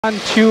1,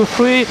 2,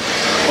 3.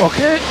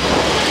 Okay.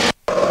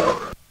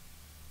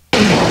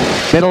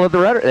 Middle of the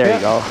rudder. There you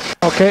go.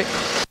 Okay.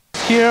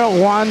 Here,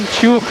 1,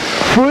 2,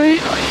 3.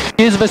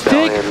 Is the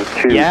stick?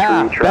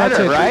 Yeah,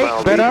 better,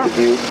 right? Better?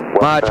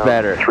 Much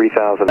better.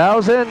 3,000.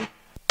 All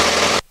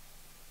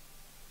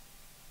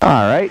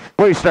right.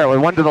 Where do you start with?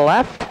 One to the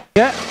left?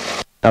 Yeah.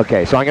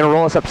 Okay, so I'm going to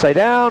roll us upside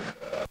down.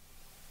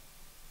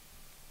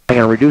 I'm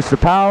going to reduce the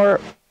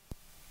power.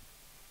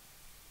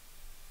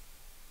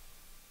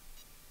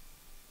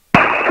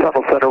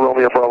 Level center,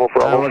 Romeo, Bravo,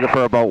 Bravo. I'm looking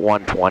for about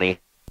 120.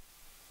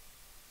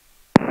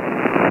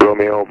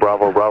 Romeo,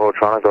 Bravo, Bravo,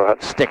 trying to go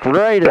ahead. Stick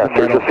right in the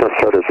middle.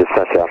 Just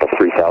descent down to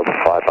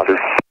 3,500.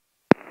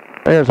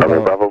 There's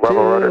Romeo, about Bravo,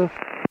 Bravo, rudder.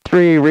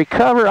 3.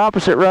 Recover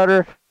opposite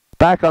rudder.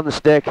 Back on the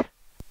stick.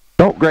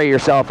 Don't gray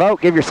yourself out.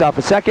 Give yourself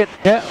a second.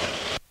 Yeah.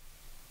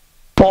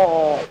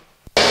 Pull.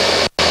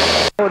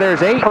 Oh,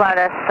 there's 8.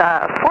 Pilatus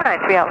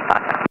 493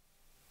 outside.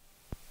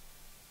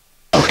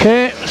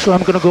 Okay, so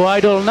I'm gonna go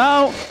idle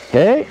now.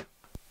 Okay.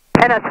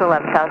 And that's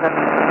 11,000.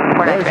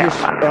 There's your,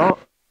 oh,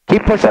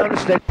 keep pushing on the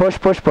stick. Push,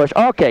 push, push.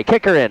 Okay,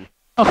 kick her in.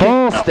 Okay.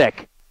 Full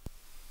stick.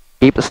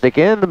 Keep the stick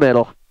in the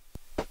middle.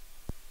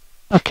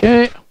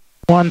 Okay.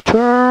 1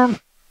 turn,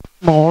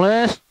 more or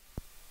less.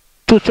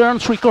 2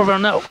 turns, recover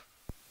now.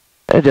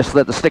 And just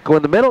let the stick go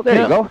in the middle.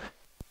 There you go.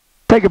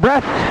 Take a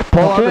breath.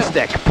 Pull on the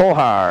stick. Pull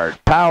hard.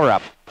 Power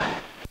up.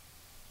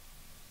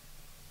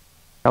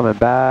 Coming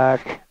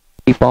back.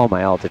 Keep all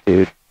my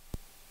altitude.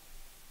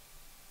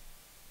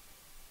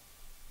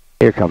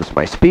 Here comes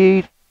my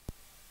speed.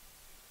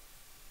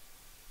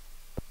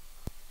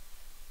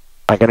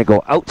 I'm going to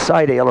go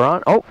outside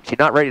aileron. Oh, she's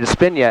not ready to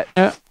spin yet.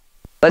 Yeah.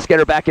 Let's get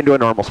her back into a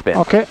normal spin.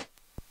 Okay.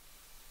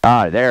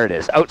 Ah, there it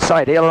is.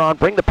 Outside aileron.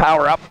 Bring the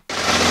power up.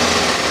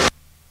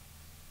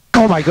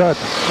 Oh my God.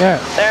 Yeah.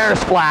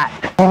 There's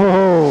flat.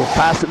 Oh.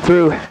 Passing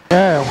through.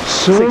 Yeah.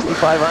 So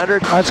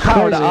 6,500. that's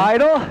Power crazy. to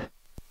idle.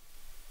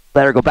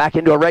 Let her go back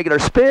into a regular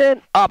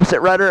spin.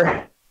 Opposite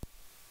rudder.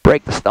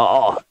 Break the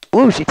stall.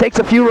 Ooh, she takes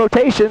a few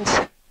rotations.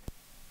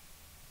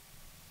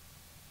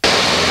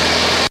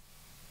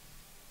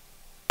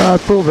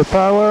 Pull the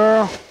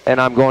power. And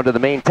I'm going to the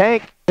main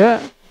tank.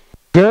 Yeah.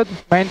 Good.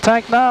 Main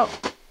tank now.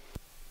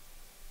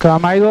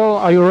 Come idle.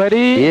 Are you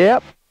ready?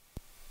 Yep.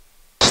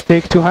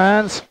 Stick 2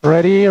 hands.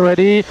 Ready,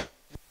 ready.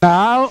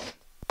 Now.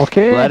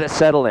 Okay. Let it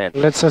settle in.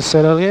 Let's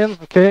settle in.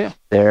 Okay.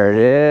 There it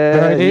is.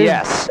 There it is.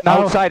 Yes.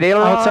 Now, outside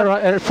aileron.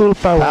 Outside full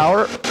power.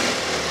 Power.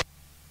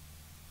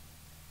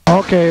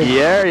 Okay.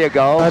 There you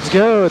go. That's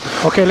good.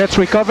 Okay, let's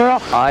recover.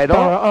 Idle.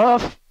 Power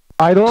off.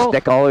 Idle.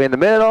 Stick all the way in the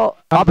middle.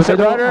 Opposite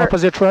rudder.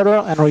 Opposite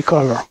rudder and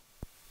recover.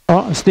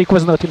 Oh, stick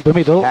was not in the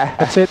middle.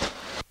 That's it.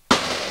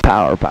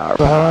 Power, power,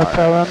 power.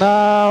 Power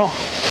now.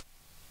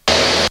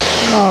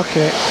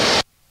 Okay.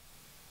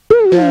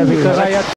 Yeah, because I had